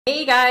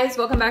Hey guys,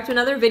 welcome back to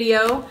another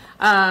video.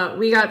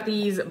 We got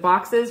these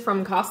boxes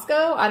from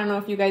Costco. I don't know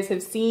if you guys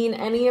have seen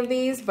any of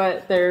these,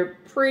 but they're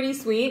pretty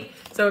sweet.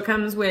 So it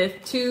comes with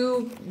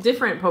two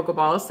different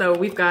Pokeballs. So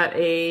we've got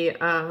a,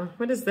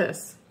 what is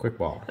this? Quick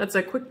ball. That's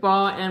a quick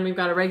ball, and we've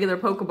got a regular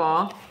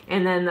Pokeball.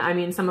 And then, I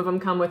mean, some of them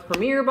come with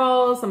Premier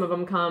Balls, some of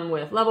them come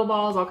with Level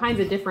Balls, all kinds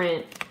of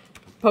different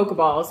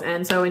Pokeballs.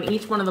 And so in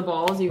each one of the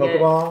balls you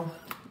Pokeball.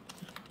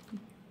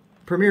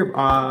 Premier,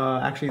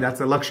 actually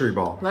that's a luxury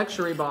ball.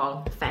 Luxury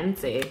ball,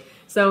 fancy.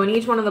 So in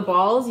each one of the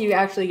balls, you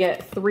actually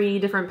get 3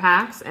 different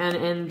packs, and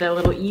in the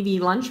little Eevee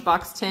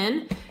lunchbox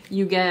tin,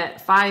 you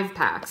get 5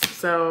 packs.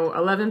 So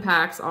 11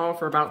 packs, all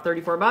for about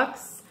 34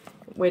 bucks,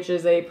 which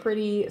is a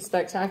pretty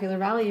spectacular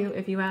value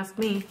if you ask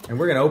me. And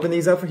we're gonna open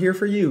these up here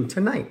for you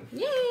tonight.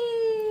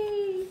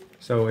 Yay!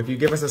 So if you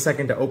give us a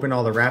second to open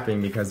all the wrapping,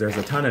 because there's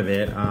a ton of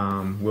it,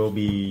 we'll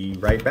be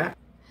right back.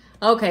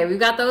 Okay, we've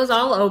got those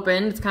all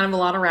opened. It's kind of a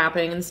lot of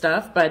wrapping and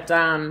stuff, but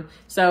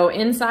so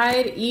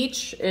inside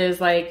each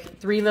is like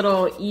 3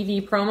 little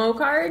Eevee promo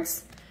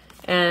cards,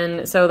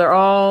 and so they're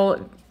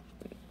all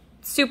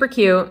super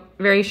cute,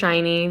 very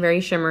shiny,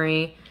 very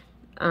shimmery.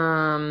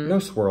 No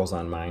swirls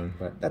on mine,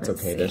 but that's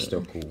okay. They're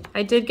still cool.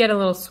 I did get a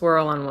little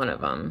swirl on one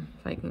of them.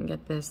 If I can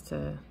get this to,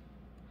 here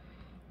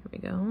we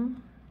go.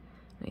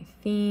 I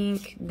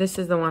think this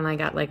is the one I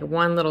got like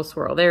one little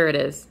swirl. There it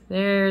is.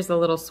 There's a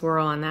little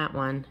swirl on that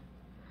one.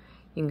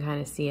 You can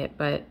kind of see it,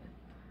 but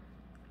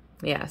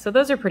yeah, so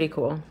those are pretty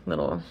cool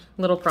little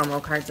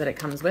promo cards that it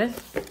comes with.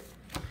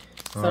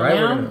 All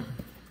right,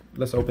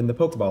 let's open the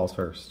Pokeballs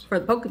first.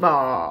 For the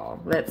Pokeball,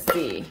 let's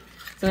see.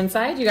 So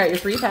inside you got your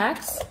 3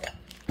 packs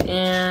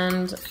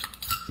and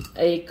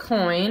a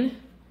coin.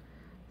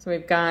 So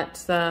we've got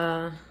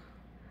the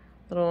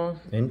little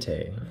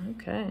Entei.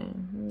 Okay,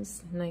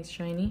 it's nice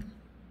shiny.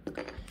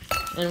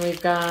 And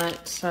we've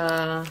got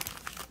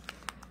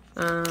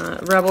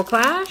Rebel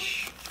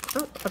Clash.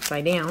 Oh,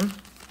 upside down.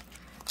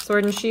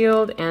 Sword and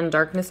Shield and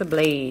Darkness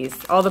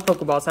Ablaze. All the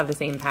Pokeballs have the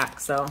same pack,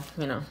 so,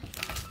 you know,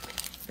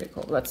 pretty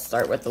cool. Let's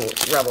start with the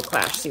Rebel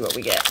Clash, see what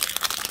we get.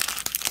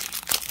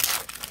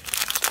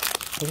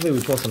 Hopefully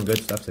we pull some good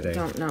stuff today.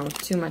 Don't know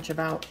too much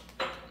about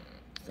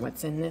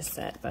what's in this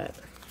set, but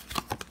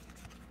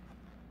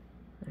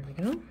there we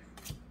go.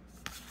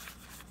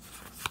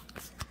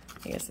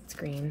 I guess it's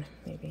green,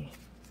 maybe.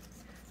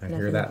 I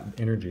hear that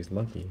energy's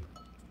lucky.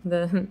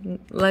 The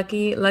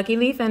lucky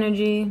leaf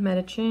energy,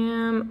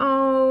 Metacham.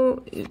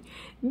 Oh,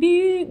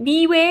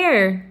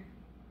 Beware.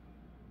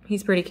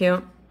 He's pretty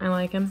cute. I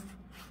like him.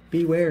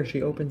 Beware,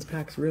 she opens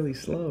packs really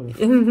slow.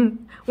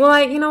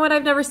 Well, you know what?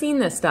 I've never seen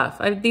this stuff.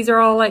 These are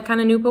all like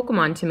kind of new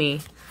Pokemon to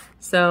me.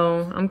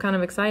 So I'm kind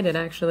of excited,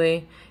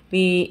 actually.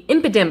 The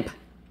Impidimp.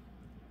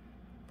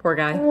 Poor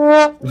guy.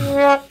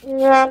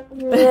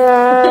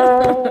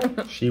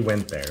 She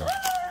went there.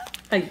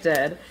 I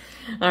did.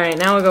 All right,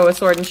 now we'll go with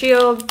Sword and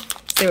Shield.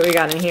 See what we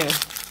got in here.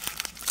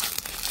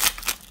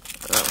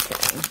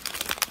 Okay.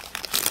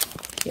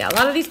 Yeah, a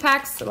lot of these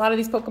packs, a lot of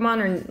these Pokemon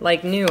are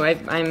like new.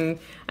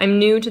 I'm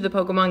new to the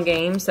Pokemon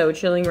game, so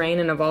Chilling Reign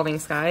and Evolving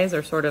Skies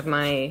are sort of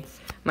my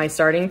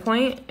starting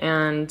point.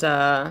 And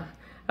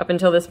up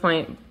until this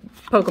point,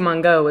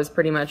 Pokemon Go was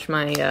pretty much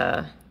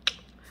my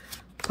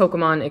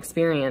Pokemon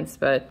experience.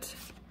 But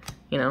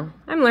you know,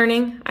 I'm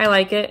learning. I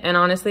like it, and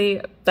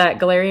honestly, that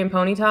Galarian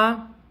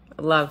Ponyta,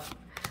 love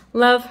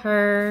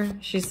her.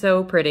 She's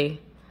so pretty.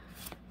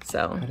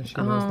 So, how does she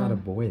know it's not a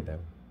boy, though?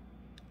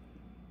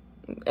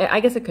 I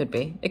guess it could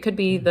be. It could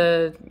be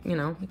the, you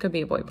know, it could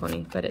be a boy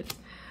pony, but it's...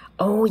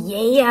 Oh,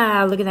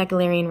 yeah! Look at that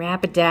Galarian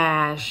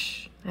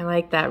Rapidash. I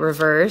like that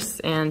reverse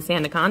and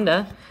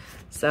Sandaconda.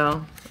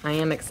 So, I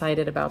am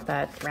excited about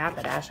that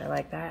Rapidash. I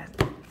like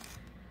that.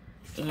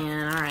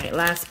 And, alright,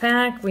 last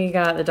pack. We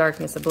got the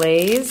Darkness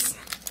Ablaze.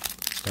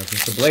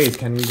 Darkness Ablaze.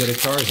 Can we get a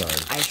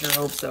Charizard? I sure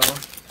hope so.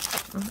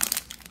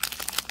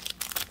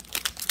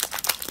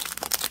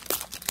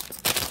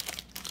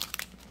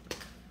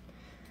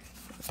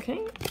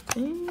 Okay. Oh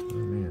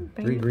man,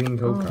 3 green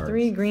code cards.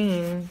 3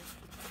 green.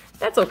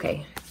 That's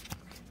okay.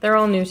 They're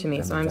all new to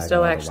me, so I'm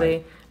still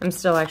actually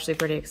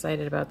pretty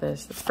excited about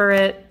this.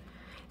 Furret,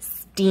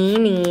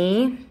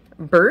 Steenie,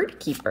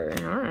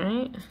 Birdkeeper. All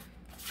right.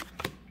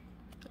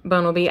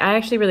 Bunnelby. I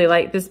actually really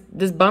like this.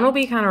 This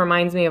Bunnelby kind of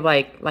reminds me of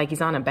like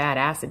he's on a bad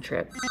acid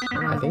trip.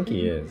 I think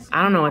he is.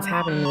 I don't know what's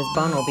happening to this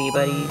Bunnelby,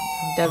 but he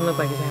doesn't look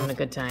like he's having a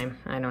good time.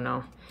 I don't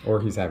know. Or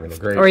he's having a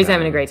great time. Or he's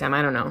having a great time.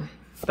 I don't know.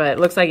 But it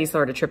looks like he's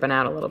sort of tripping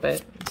out a little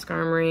bit.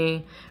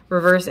 Skarmory,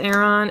 Reverse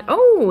Aeron.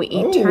 Oh,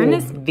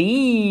 Eternatus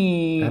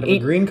V. Out of a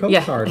green code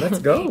card. Let's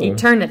go.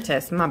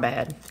 Eternatus. My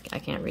bad. I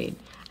can't read.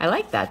 I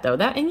like that, though.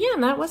 That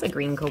was a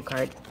green code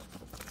card.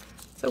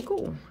 So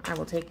cool. I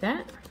will take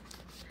that.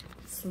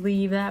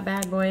 Sleeve that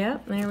bad boy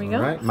up. There we go.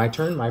 All right. My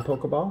turn. My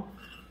Pokeball.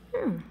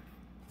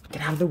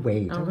 Get out of the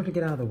way. Tell her to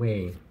get out of the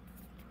way.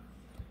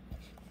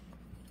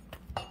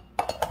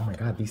 Oh, my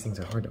God. These things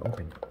are hard to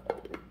open.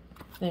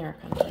 They are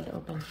kind of hard to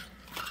open.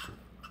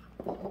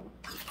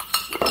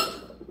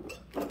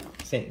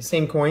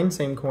 Same coin.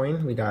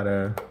 We got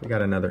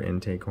another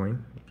Entei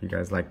coin. If you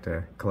guys like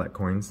to collect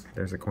coins,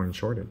 there's a coin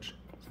shortage.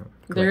 So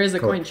there is a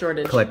coin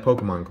shortage. Collect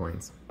Pokemon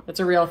coins. That's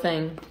a real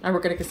thing. I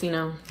work at a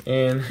casino.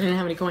 And I didn't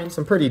have any coins.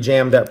 Some pretty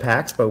jammed up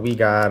packs, but we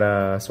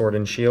got Sword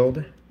and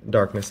Shield,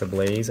 Darkness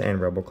Ablaze,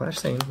 and Rebel Clash.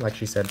 Same, like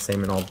she said,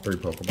 same in all 3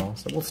 Pokeballs.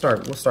 So we'll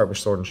start with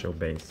Sword and Shield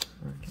base.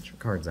 Get your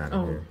cards out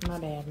of here. My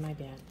bad, my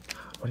bad.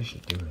 What is she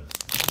doing?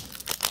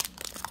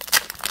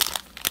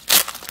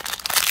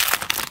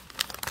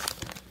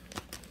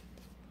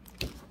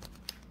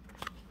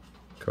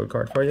 Code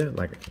card for you?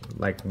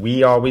 Like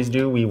we always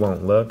do, we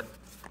won't look.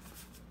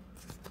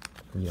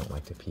 We don't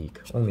like to peek.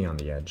 Only on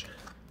the edge.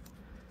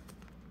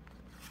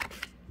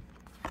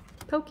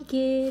 Poke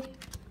Kid.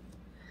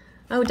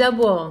 Oh,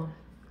 double.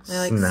 I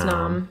like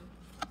Snom.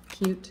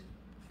 Cute.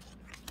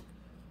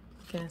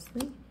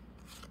 Ghastly.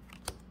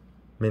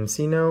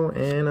 Mincino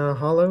and a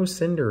Hollow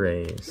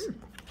Cinderace.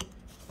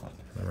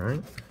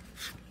 Alright.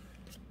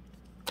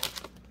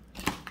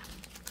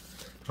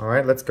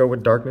 Alright, let's go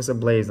with Darkness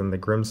Ablaze and the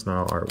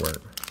Grimmsnarl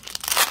artwork.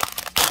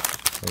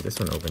 Oh, this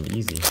one opened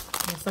easy.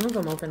 Yeah, some of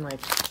them open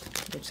like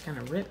they just kind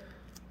of rip.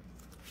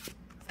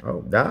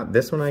 Oh,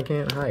 this one I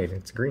can't hide.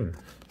 It's green.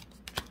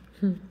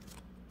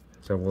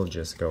 So we'll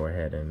just go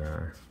ahead and...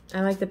 I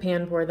like the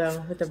Panpour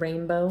though, with the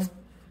rainbow.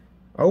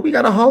 Oh, we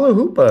got a Hollow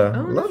Hoopa.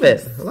 Oh, love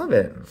nice. it. Love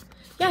it.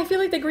 Yeah, I feel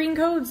like the green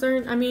codes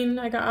aren't... I mean,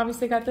 I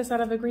obviously got this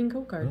out of a green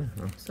code card.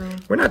 So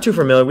we're not too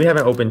familiar. We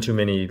haven't opened too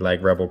many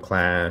like Rebel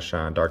Clash,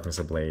 Darkness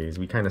Ablaze.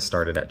 We kind of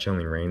started at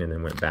Chilling Reign and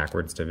then went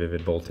backwards to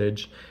Vivid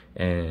Voltage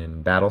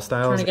and Battle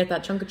Styles. Trying to get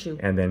that Chunkachu.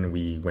 And then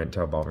we went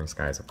to Evolving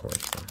Skies, of course.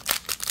 So.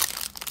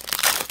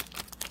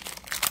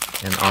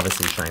 And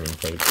obviously Shining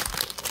Fates.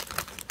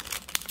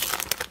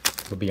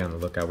 So be on the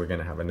lookout. We're going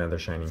to have another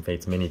Shining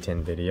Fates mini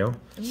tin video.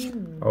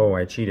 Oh,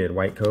 I cheated.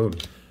 White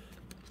code.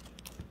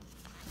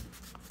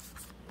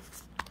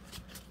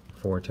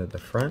 4 to the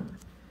front.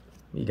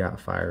 We got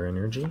Fire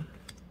Energy.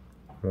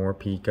 More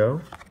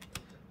Pico.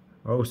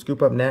 Oh,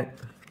 Scoop Up Neck.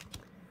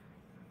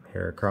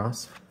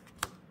 Heracross.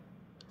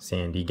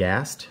 Sandy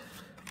Gast.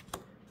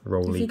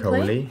 Roly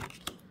Coly.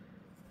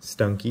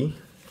 Stunky.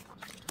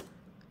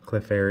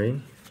 Clefairy.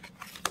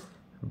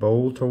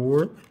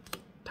 Voltorb.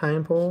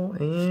 Timepole.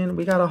 And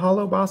we got a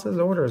Hollow Boss's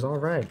Orders. All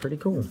right. Pretty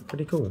cool.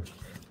 Pretty cool.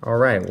 All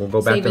right. We'll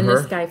go back to her. Saving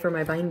this guy for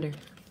my binder.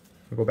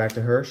 We'll go back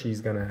to her.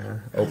 She's going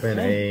to open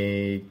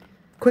a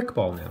Quick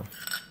Ball now.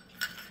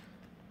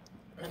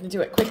 I'm going to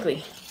do it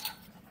quickly.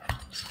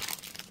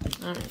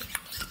 All right.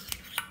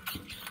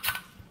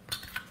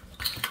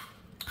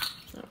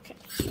 Okay.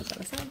 Set that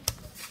aside.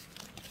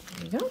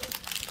 There you go.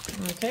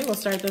 Okay, we'll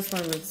start this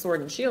one with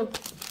Sword and Shield.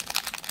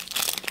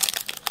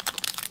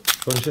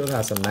 Sword and Shield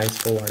has some nice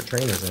full art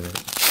trainers in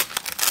it.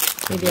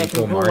 Maybe I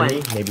can pull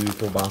one. Maybe we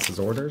pull Boss's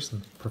Orders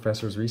and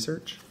Professor's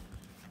Research.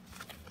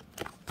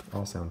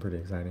 All sound pretty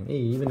exciting. Hey,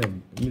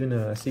 even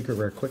a secret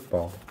rare Quick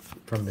Ball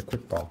from the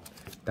Quick Ball.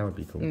 That would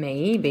be cool.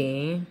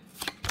 Maybe.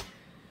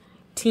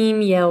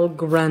 Team Yell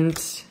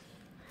Grunt.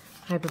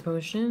 Hyper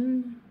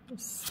Potion.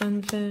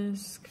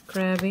 Sunfisk.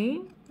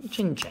 Krabby.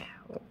 Chinchou.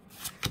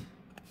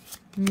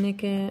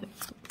 Nickit.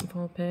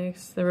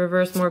 Vulpix. The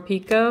reverse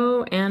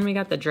Morpeko. And we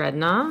got the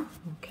Dreadnought.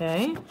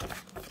 Okay.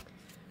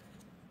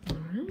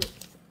 Alright.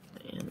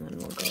 And then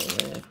we'll go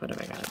with, what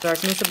have I got?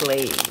 Darkness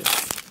Ablaze.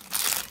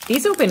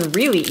 These open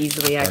really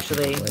easily,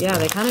 actually. Yeah,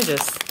 they kind of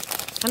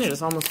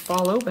just almost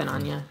fall open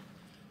on you.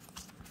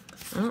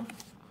 Oh.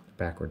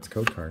 Backwards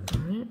code card. All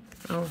right.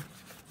 Oh.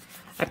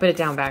 I put it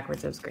down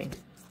backwards. It was green.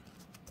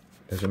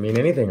 Doesn't mean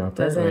anything,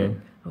 apparently.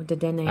 Doesn't. Oh,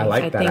 Dedenne. I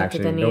like that,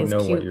 actually. Dedenne Don't know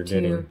is cute what you're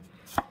getting.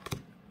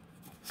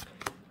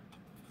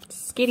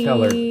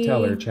 Skitty.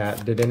 Tell her, chat.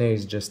 Dedenne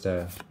is just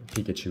a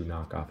Pikachu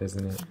knockoff,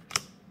 isn't it?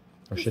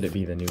 Or should it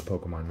be the new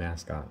Pokemon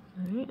mascot?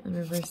 All right. And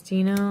reverse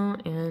Dino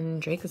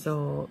and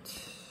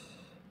Dracozolt.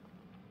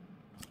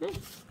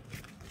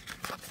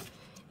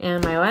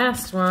 And my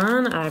last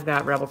one, I've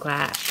got Rebel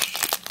Clash.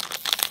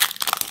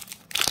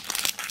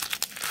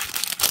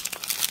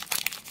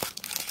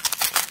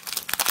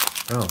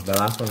 Oh, the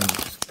last one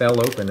fell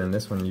open, and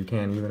this one you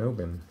can't even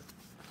open.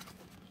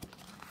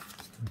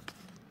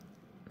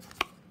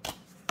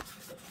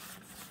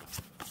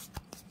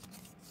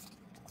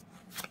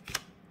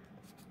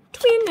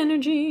 Twin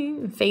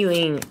Energy.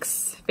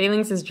 Phalanx.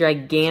 Phalanx is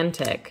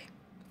gigantic.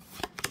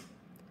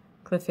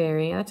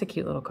 Clefairy. That's a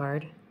cute little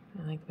card.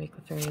 I like the way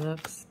Clefairy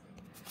looks.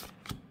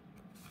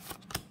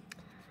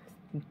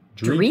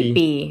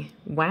 Dreepy.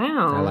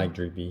 Wow. I like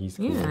Dreepy. He's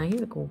cool. Yeah,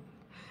 he's a cool.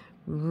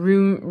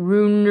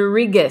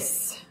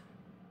 Runerigus.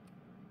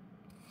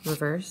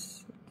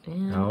 Reverse.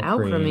 And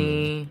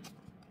Alchemy.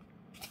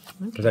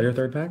 Okay. Is that your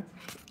third pack?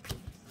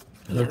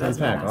 Yeah, third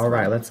pack. All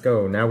right, let's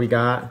go. Now we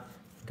got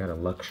a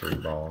luxury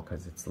ball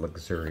because it's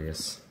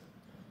luxurious.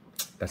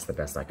 That's the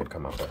best I could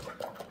come up with.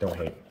 Don't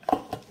hate.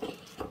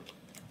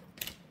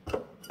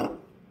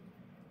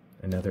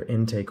 Another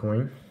Entei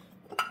coin.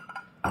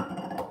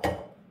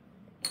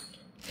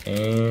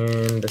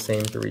 And the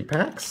same 3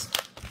 packs.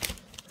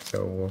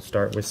 So we'll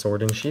start with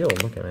Sword and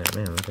Shield. Look at that,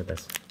 man. Look at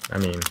this. I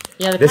mean,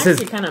 yeah, the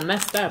packs are kind of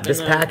messed up.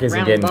 This pack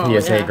isn't getting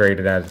PSA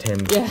graded out of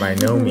 10 by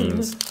no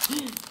means.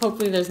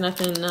 Hopefully there's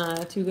nothing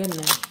too good in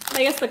there.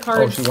 I guess the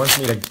cards... Oh, she wants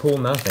me to pull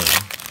nothing.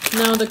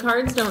 No, the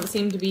cards don't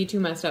seem to be too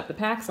messed up. The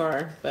packs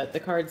are, but the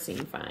cards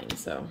seem fine,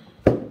 so...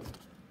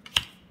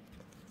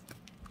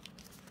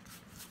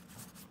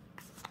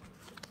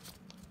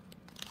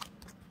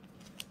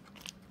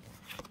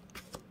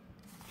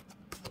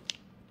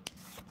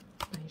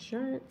 Nice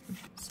shirt.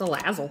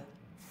 Salazzle.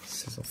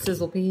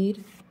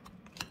 Sizzlepede.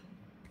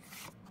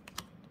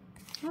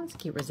 Oh, that's a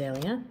cute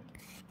Rosalia.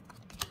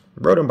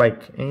 Rotom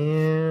Bike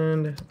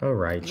and a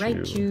Raichu.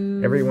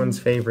 Raichu. Everyone's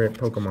favorite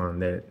Pokemon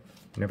that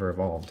never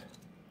evolved.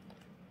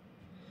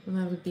 Well,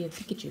 that would be a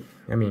Pikachu.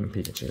 I mean,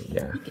 Pikachu,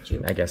 yeah.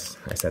 Pikachu. I guess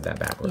I said that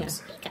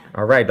backwards. Yeah.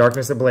 All right,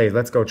 Darkness Ablaze.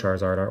 Let's go,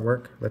 Charizard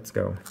artwork. Let's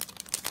go.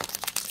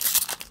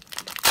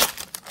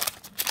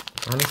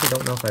 Honestly,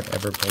 don't know if I've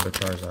ever pulled a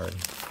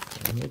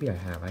Charizard. Maybe I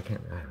have. I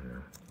don't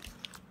know.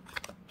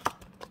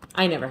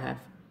 I never have.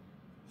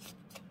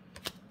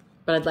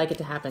 But I'd like it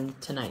to happen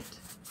tonight.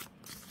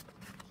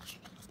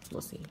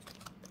 We'll see.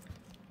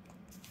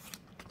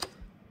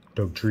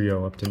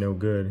 Dodrio up to no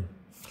good.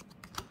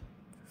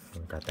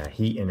 Got that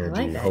heat energy.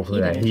 I like that.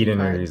 Hopefully that heat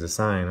energy is a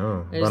sign.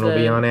 Oh,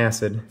 Bunnelby on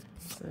acid.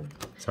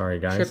 Sorry,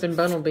 guys. Trippin'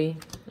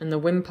 Bunnelby and the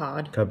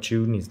Wimpod.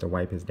 Cubchoo needs to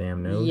wipe his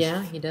damn nose.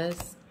 Yeah, he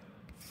does.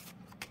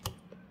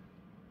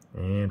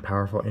 And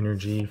powerful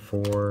energy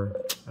for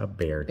a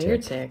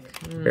Beartick.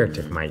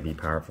 Beartick might be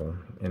powerful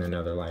in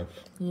another life.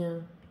 Yeah.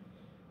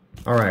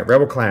 All right,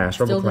 Rebel Clash.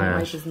 Still didn't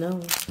wipe his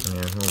nose.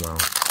 Yeah, oh well.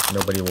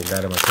 Nobody will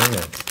get him a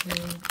turn.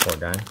 Poor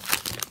guy.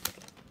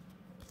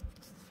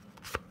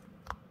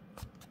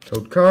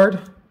 Code card.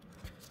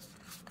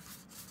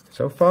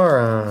 So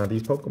far,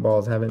 these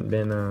Pokeballs haven't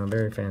been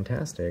very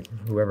fantastic.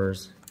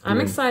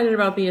 I'm excited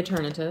about the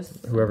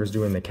Eternatus. Whoever's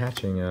doing the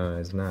catching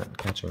is not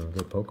catching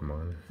good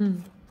Pokemon.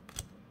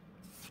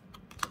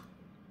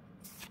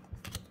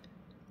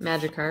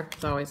 Magikarp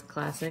is always a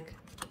classic.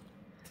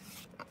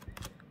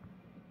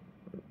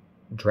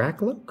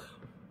 Dracloak?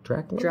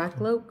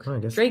 Dracloak? Oh, I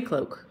guess.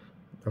 Dracloak.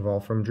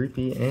 Evolved from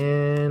Dreepy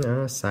and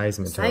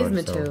Seismitoad.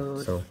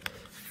 Seismitoad.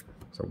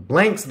 So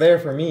blanks there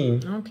for me.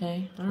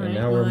 Okay, all right. And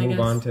now we'll move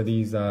on to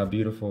these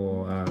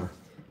beautiful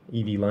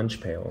Eevee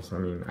lunch pails. I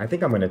mean, I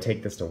think I'm going to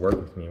take this to work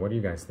with me. What do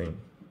you guys think?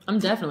 I'm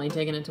definitely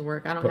taking it to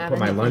work. I don't have Put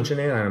my lunch in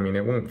it? I mean,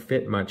 it won't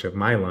fit much of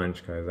my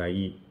lunch because I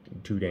eat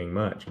too dang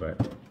much, but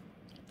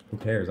who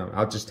cares?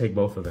 I'll just take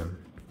both of them.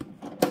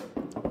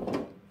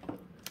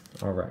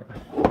 All right.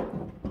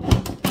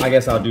 I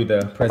guess I'll do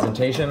the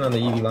presentation on the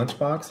Eevee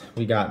lunchbox.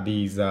 We got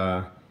these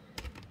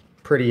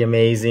pretty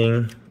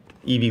amazing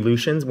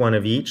Eeveelutions, one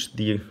of each,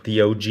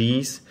 the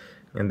OGs,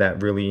 and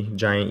that really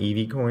giant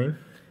Eevee coin.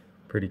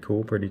 Pretty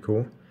cool, pretty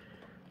cool.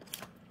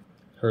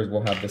 Hers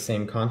will have the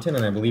same content,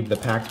 and I believe the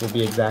packs will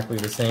be exactly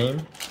the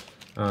same.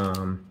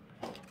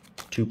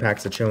 2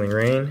 packs of Chilling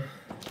Rain,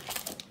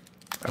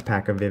 a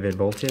pack of Vivid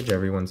Voltage,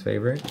 everyone's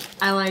favorite.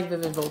 I like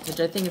Vivid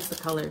Voltage. I think it's the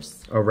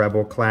colors. A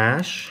Rebel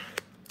Clash,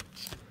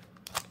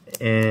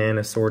 and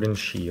a Sword and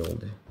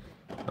Shield.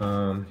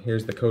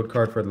 Here's the code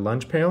card for the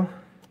lunch pail.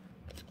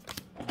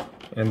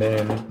 And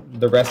then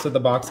the rest of the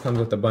box comes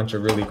with a bunch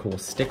of really cool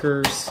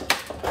stickers.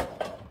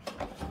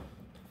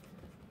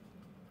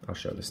 I'll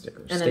show the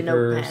stickers. And a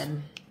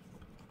notepad.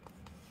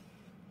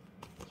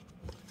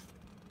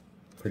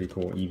 Pretty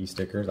cool Eevee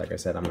stickers. Like I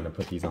said, I'm going to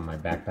put these on my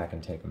backpack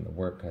and take them to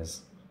work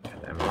because I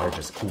mean, they're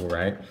just cool,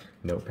 right?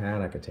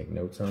 Notepad, I could take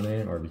notes on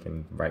it, or we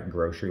can write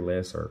grocery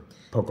lists or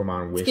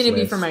Pokemon wish list. It's going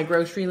to be for my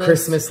grocery list.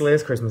 Christmas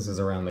list. Christmas is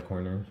around the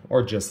corner.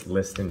 Or just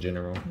list in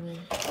general.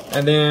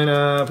 And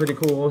then pretty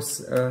cool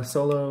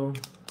solo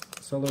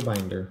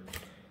binder.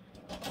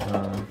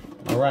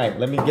 All right,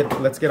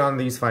 let's get on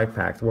these 5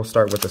 packs. We'll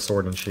start with the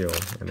Sword and Shield,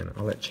 and then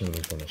I'll let Cheney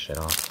finish it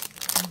off.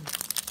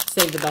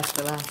 Save the best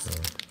for last.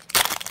 Yeah.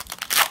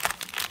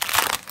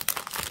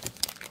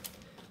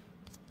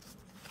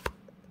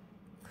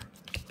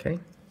 Okay.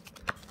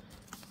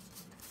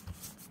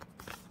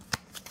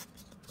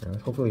 Now,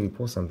 hopefully we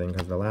pull something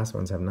because the last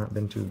ones have not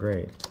been too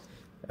great.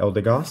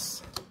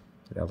 Eldegoss.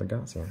 Is it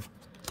Eldegoss? Yeah.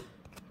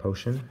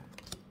 Potion.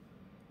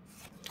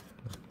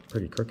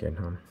 Pretty crooked,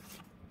 huh?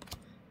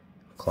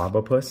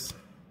 Clobopus.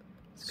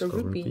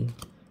 Skorupi.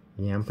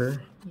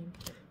 Yamper.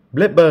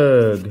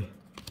 Blipbug.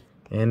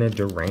 And a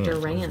Durant.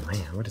 Durant. Oh,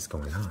 man, what is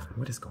going on?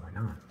 What is going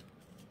on?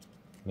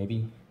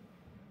 Maybe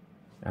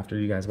after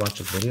you guys watch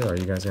this video, are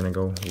you guys going to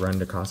go run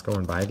to Costco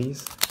and buy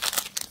these?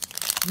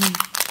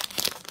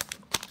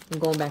 I'm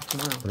going back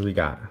tomorrow. What do we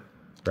got?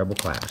 Rebel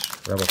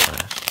Clash. Rebel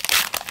Clash.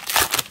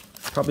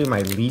 Probably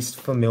my least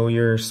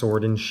familiar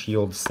Sword and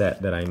Shield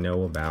set that I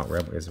know about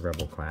is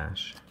Rebel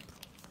Clash.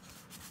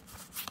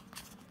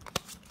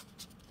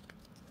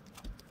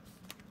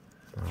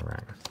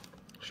 Alright.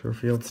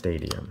 Surefield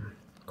Stadium.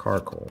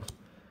 Carkol.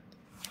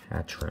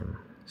 Hatchrim.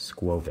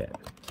 Squovet.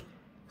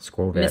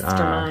 Mr.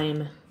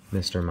 Mime.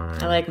 Mr. Mime.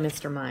 I like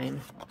Mr.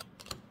 Mime.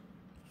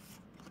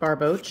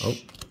 Barboach.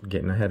 Oh,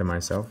 getting ahead of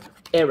myself.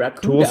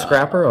 Aracuda. Tool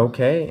Scrapper,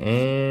 okay.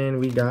 And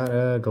we got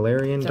a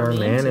Galarian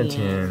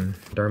Darmanitan.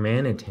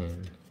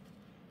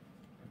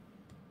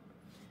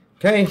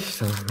 Okay,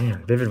 so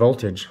man, Vivid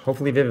Voltage.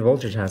 Hopefully Vivid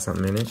Voltage has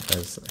something in it,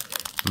 because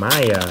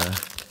my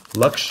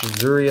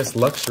luxurious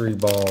luxury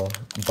ball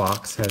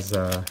box has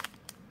not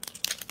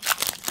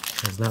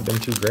been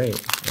too great.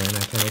 And I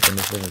can't open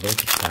this Vivid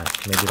Voltage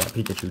pack. Maybe that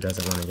Pikachu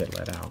doesn't want to get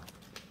let out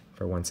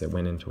for once it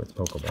went into its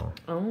Pokeball.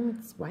 Oh,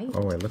 it's white.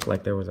 Oh, it looked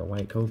like there was a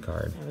white code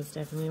card. That was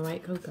definitely a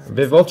white code card.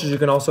 Vivid Voltage, you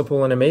can also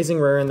pull an amazing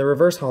rare in the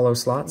reverse hollow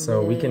slot,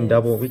 so we can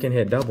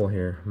hit double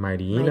here.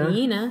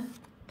 Mightyena.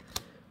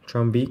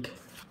 Trumbeak.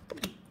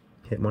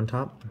 Hit one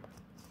top.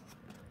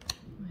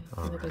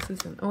 Oh,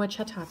 a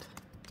Chatot.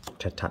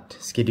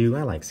 Chatot. Skidoo.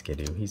 I like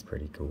Skidoo. He's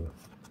pretty cool.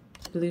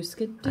 Blue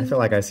Skidoo. I feel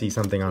like I see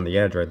something on the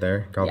edge right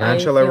there.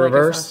 Galvantula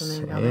reverse.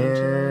 And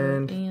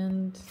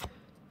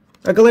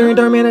a Galarian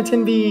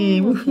Darmanitan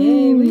V.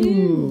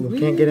 Woohoo!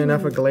 Can't get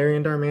enough of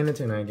Galarian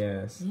Darmanitan, I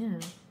guess. Yeah.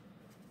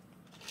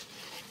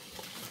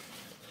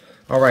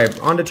 Alright,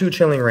 on to 2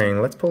 Chilling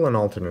Reign. Let's pull an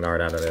alternate art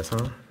out of this,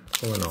 huh?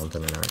 Pull an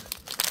alternate art.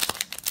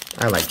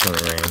 I like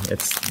Chilling Reign.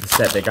 It's the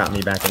set that got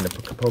me back into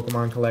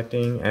Pokemon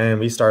collecting. And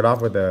we start off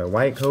with a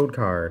white code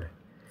card.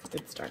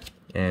 Good start.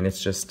 And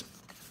it's just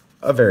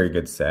a very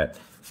good set.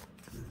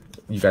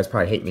 You guys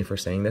probably hate me for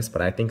saying this,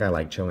 but I think I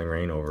like Chilling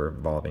Reign over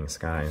Evolving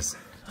Skies.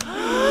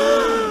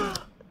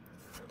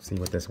 See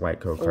what this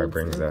white code card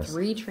brings us.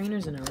 3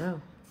 trainers in a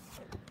row.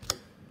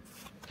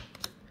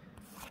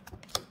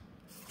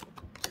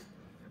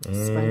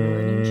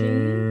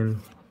 And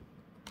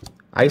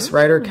Ice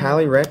Rider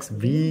Calyrex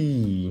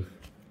V.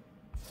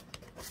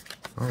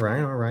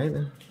 Alright.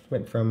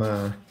 Went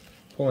from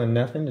pulling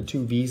nothing to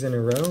 2 V's in a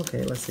row.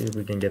 Okay, let's see if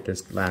we can get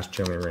this last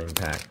Chilling Reign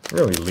pack.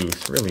 Really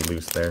loose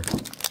there.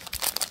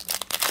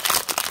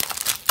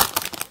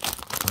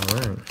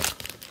 Alright.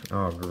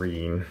 Oh,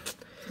 green.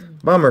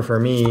 Bummer for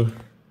me.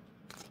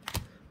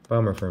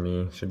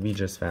 Should we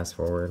just fast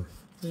forward?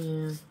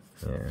 Yeah.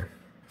 Yeah.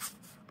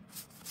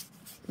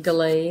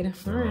 Glade.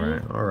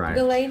 Alright.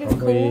 Glade is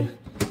cool.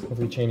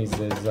 Hopefully Cheney's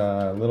is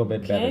a little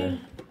bit better.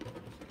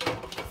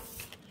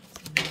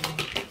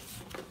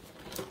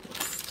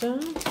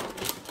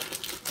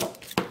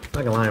 Not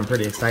gonna lie, I'm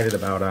pretty excited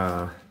about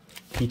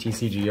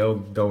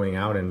PTCGO going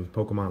out and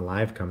Pokemon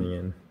Live coming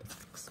in.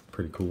 That's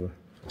pretty cool.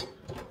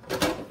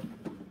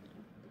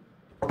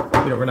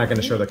 You know, we're not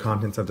gonna show the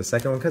contents of the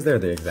second one because they're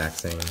the exact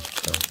same.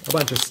 So a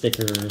bunch of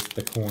stickers,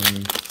 the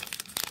coin,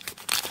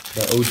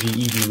 the OG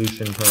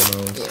Evolution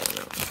promos,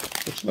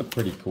 which look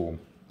pretty cool.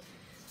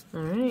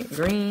 Alright,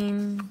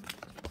 green.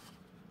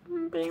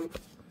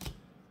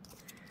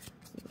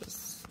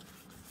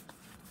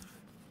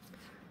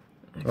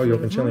 Oh, you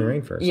opened Chilling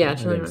Reign first. Yeah,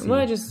 Chilling Reign.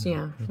 Well,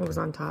 what was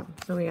on top?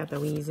 So we got the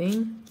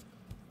Weezing.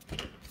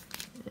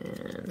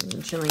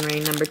 And Chilling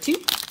Reign number 2.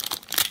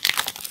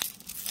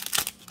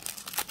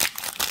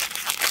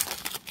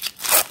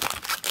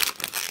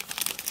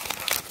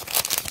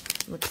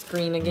 Looks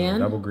green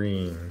again. Double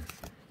green.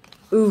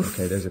 Oof.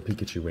 Okay, there's a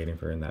Pikachu waiting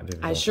for in that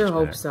video. I sure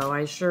hope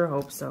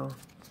so.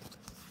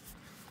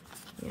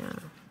 Yeah.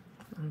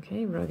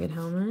 Okay, Rugged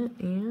Helmet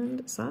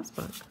and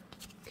Sawsbuck.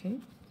 Okay.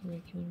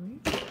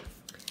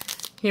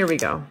 Here we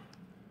go.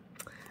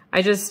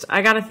 I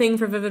got a thing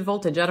for Vivid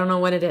Voltage. I don't know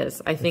what it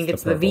is. I think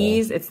it's the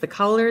V's, it's the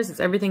colors,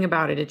 it's everything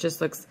about it. It just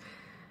looks,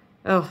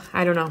 oh,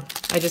 I don't know.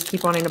 I just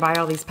keep wanting to buy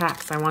all these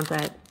packs. I want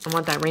that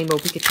rainbow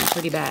Pikachu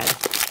pretty bad.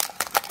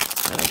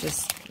 But I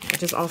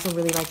just also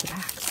really like the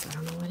packs. I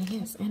don't know what it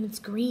is. And it's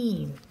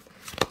green.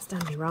 It's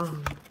done me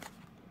wrong.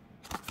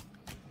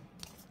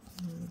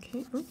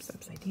 Okay, oops,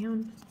 upside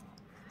down.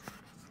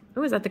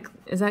 Oh, is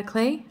that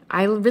clay?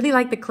 I really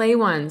like the clay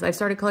ones. I've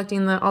started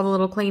collecting all the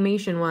little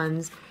claymation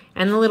ones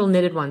and the little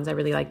knitted ones. I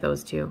really like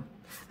those too.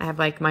 I have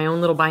like my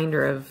own little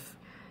binder of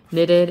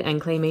knitted and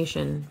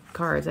claymation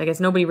cards. I guess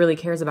nobody really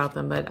cares about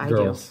them, but I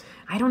do.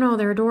 I don't know,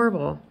 they're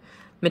adorable.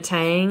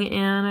 Matang,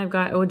 and I've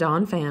got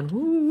Donphan.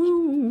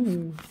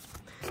 Woo!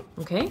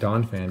 Okay.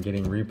 Donphan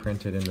getting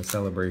reprinted in the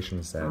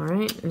celebration set. All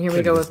right, and here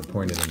we go with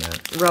disappointed in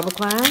that. Rubble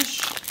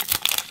Clash.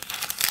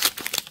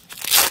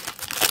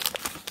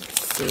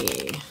 Let's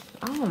see.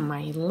 Oh,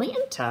 my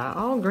Lanta,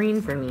 all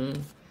green for me.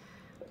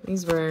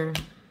 These were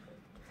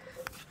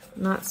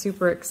not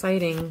super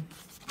exciting.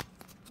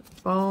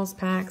 Balls,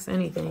 packs,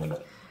 anything.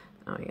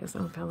 Oh, I guess.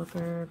 Oh,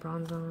 Pelipper,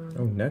 Bronzong.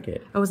 Oh,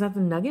 Nugget. Oh, was that the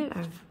Nugget?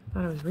 I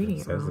thought I was reading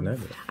it wrong. It says the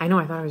Nugget. I know,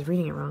 I thought I was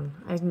reading it wrong.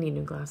 I need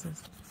new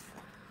glasses.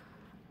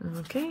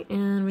 Okay,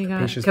 and we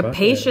got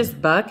Capacious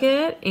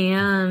Bucket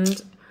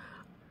and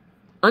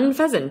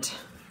Unpheasant.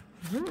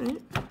 All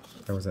right.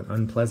 That was an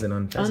unpleasant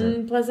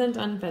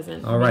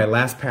Unpheasant. All right,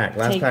 last pack.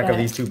 Last pack of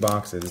these 2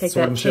 boxes.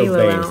 Sword and Shield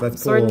base.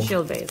 Let's pull,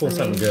 pull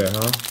something good,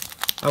 huh?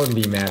 I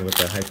wouldn't be mad with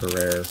the hyper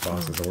rare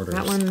boss's orders.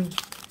 That one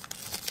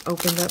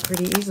opened up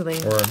pretty easily.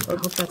 Or I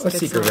hope that's a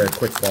secret rare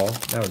quick ball.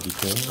 That would be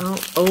cool.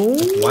 Oh.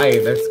 It's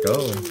white. Let's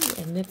go.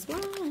 And it's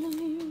white.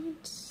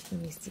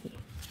 Let me see.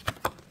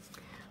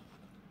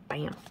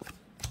 Bam.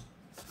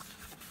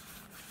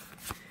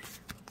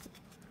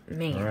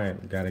 Man. All right,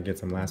 we got to get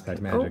some last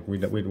pack magic.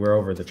 We're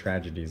over the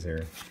tragedies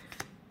here.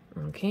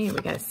 Okay,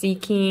 we got a Sea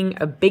King,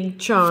 a Big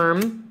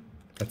Charm,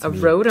 That's a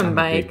Rotom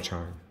Bike. Big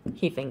Charm.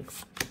 He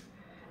thinks.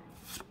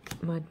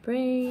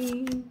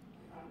 Mudbray,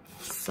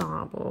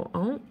 Sobble.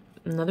 Oh,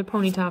 another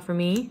Ponyta for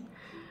me.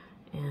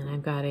 And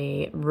I've got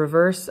a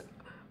reverse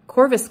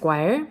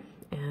Corvisquire.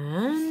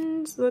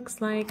 And looks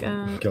like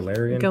a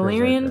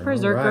Galarian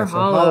Berserker right,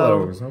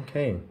 Hollow. So hollows.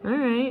 Okay. All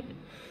right.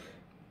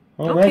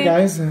 All right,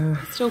 guys.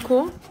 Still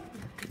cool.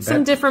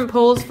 Some different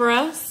pulls for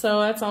us, so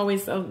that's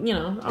always, you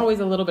know, always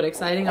a little bit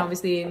exciting.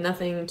 Obviously,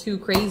 nothing too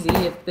crazy.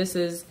 If this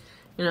is,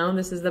 you know,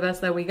 this is the best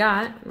that we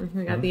got.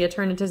 We got the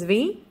Eternatus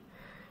V.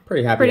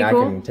 Pretty happy I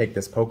can take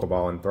this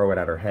Pokeball and throw it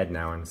at her head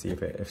now and see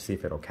if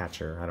it'll catch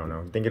her. I don't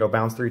know. Think it'll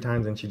bounce 3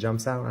 times and she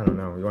jumps out? I don't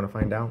know. You want to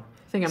find out?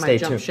 I think I might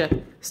jump ship.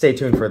 Stay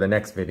tuned for the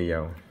next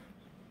video.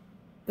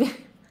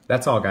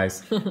 That's all,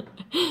 guys.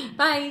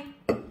 Bye.